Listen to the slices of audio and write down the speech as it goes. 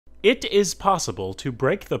It is possible to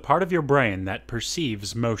break the part of your brain that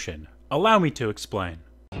perceives motion. Allow me to explain.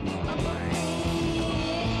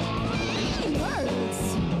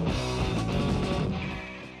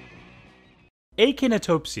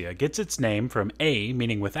 Akinetopsia gets its name from a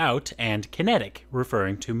meaning without and kinetic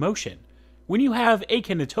referring to motion. When you have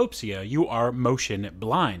akinetopsia, you are motion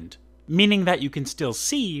blind, meaning that you can still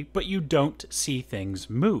see, but you don't see things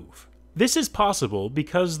move. This is possible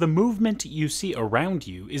because the movement you see around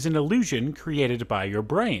you is an illusion created by your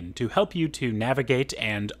brain to help you to navigate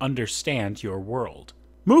and understand your world.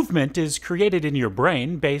 Movement is created in your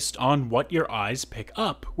brain based on what your eyes pick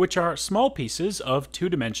up, which are small pieces of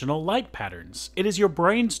two-dimensional light patterns. It is your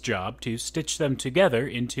brain's job to stitch them together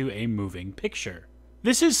into a moving picture.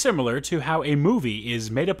 This is similar to how a movie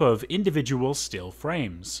is made up of individual still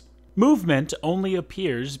frames. Movement only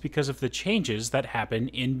appears because of the changes that happen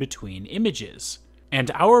in between images. And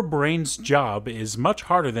our brain's job is much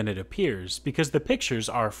harder than it appears because the pictures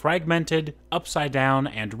are fragmented, upside down,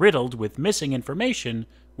 and riddled with missing information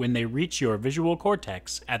when they reach your visual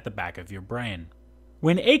cortex at the back of your brain.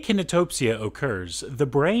 When akinetopsia occurs, the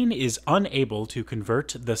brain is unable to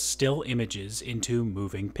convert the still images into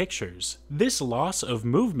moving pictures. This loss of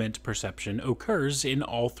movement perception occurs in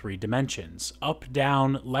all three dimensions: up,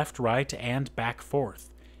 down, left, right, and back, forth.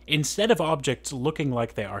 Instead of objects looking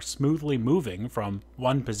like they are smoothly moving from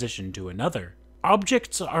one position to another,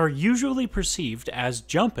 objects are usually perceived as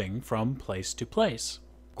jumping from place to place.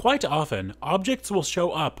 Quite often, objects will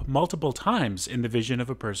show up multiple times in the vision of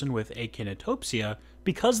a person with akinetopsia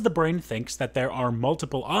because the brain thinks that there are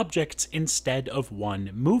multiple objects instead of one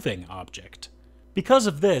moving object. Because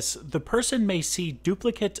of this, the person may see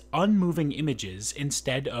duplicate, unmoving images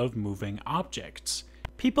instead of moving objects.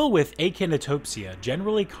 People with akinetopsia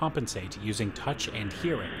generally compensate using touch and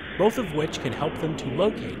hearing, both of which can help them to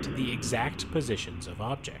locate the exact positions of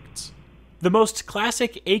objects. The most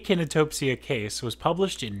classic akinetopsia case was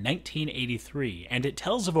published in 1983, and it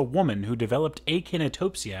tells of a woman who developed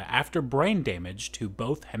akinetopsia after brain damage to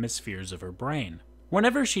both hemispheres of her brain.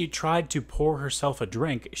 Whenever she tried to pour herself a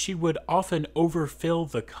drink, she would often overfill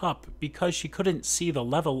the cup because she couldn't see the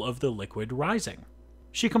level of the liquid rising.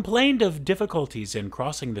 She complained of difficulties in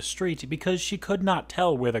crossing the street because she could not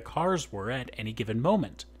tell where the cars were at any given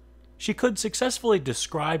moment. She could successfully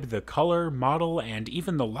describe the color, model, and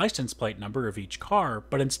even the license plate number of each car,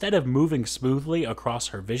 but instead of moving smoothly across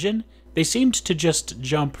her vision, they seemed to just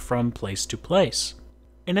jump from place to place.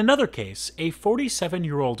 In another case, a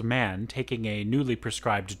 47-year-old man taking a newly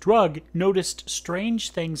prescribed drug noticed strange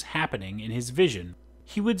things happening in his vision.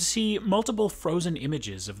 He would see multiple frozen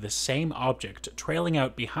images of the same object trailing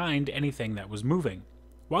out behind anything that was moving.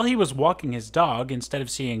 While he was walking his dog, instead of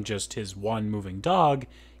seeing just his one moving dog,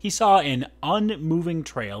 he saw an unmoving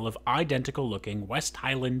trail of identical-looking West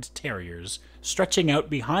Highland Terriers stretching out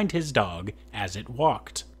behind his dog as it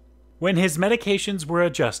walked. When his medications were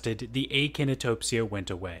adjusted, the akinetopsia went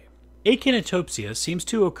away. Akinetopsia seems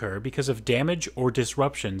to occur because of damage or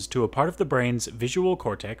disruptions to a part of the brain's visual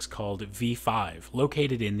cortex called V5,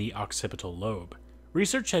 located in the occipital lobe.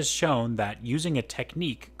 Research has shown that using a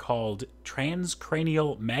technique called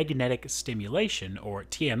transcranial magnetic stimulation, or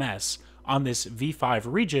TMS, on this V5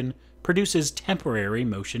 region produces temporary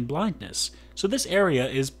motion blindness, so this area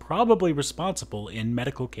is probably responsible in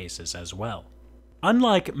medical cases as well.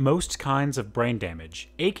 Unlike most kinds of brain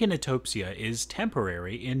damage, akinetopsia is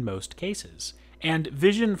temporary in most cases, and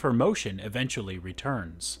vision for motion eventually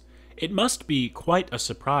returns. It must be quite a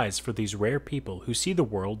surprise for these rare people who see the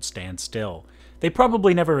world stand still. They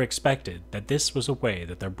probably never expected that this was a way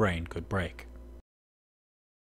that their brain could break.